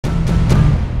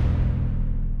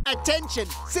Attention,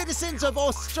 citizens of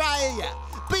Australia.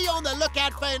 Be on the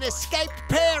lookout for an escaped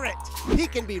parrot. He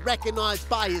can be recognized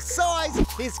by his size,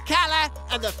 his color,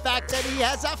 and the fact that he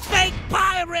has a fake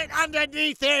pirate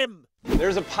underneath him.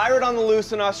 There's a pirate on the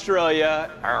loose in Australia.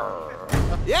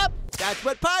 Yep, that's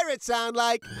what pirates sound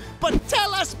like. But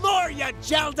tell us more, you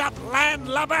gelled-up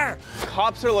landlubber.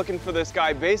 Cops are looking for this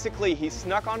guy. Basically, he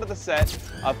snuck onto the set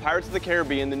of Pirates of the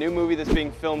Caribbean, the new movie that's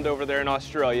being filmed over there in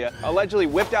Australia, allegedly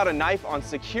whipped out a knife on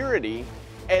security,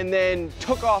 and then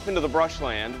took off into the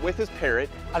brushland with his parrot.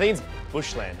 I think it's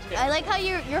bushland. I like how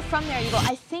you're from there. You go,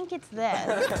 I think it's this.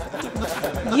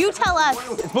 You tell us.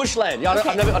 It's bushland. Yeah,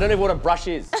 I don't know what a brush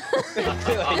is.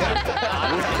 Yeah,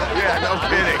 no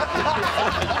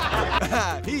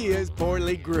kidding. He is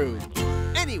poorly groomed.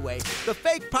 Anyway, the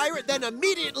fake pirate then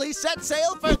immediately set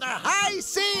sail for the high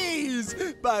seas,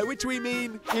 by which we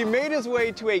mean... He made his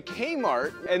way to a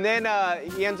K-mart, and then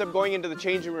he ends up going into the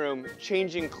changing room,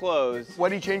 changing clothes. What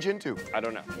did he change into? I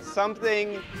don't know.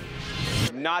 Something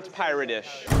not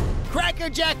pirate-ish.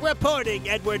 Crackerjack reporting,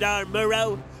 Edward R.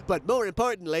 Murrow. But more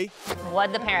importantly...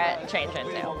 What'd the parrot change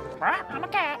into? I'm a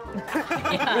cat.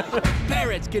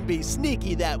 Parrots can be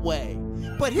sneaky that way.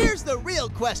 But here's the real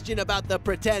question about the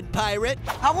pretend pirate.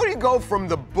 How would he go from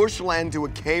the bushland to a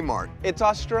Kmart? It's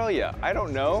Australia. I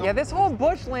don't know. Yeah, this whole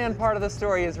bushland part of the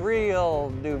story is real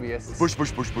dubious. Bush,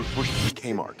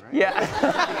 Kmart. Yeah.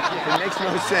 It makes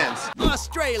no sense.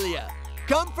 Australia.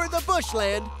 Come for the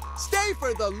bushland. Stay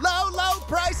for the low, low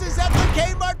prices at the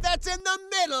Kmart that's in the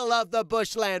middle of the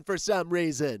bushland for some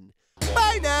reason.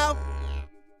 Bye now.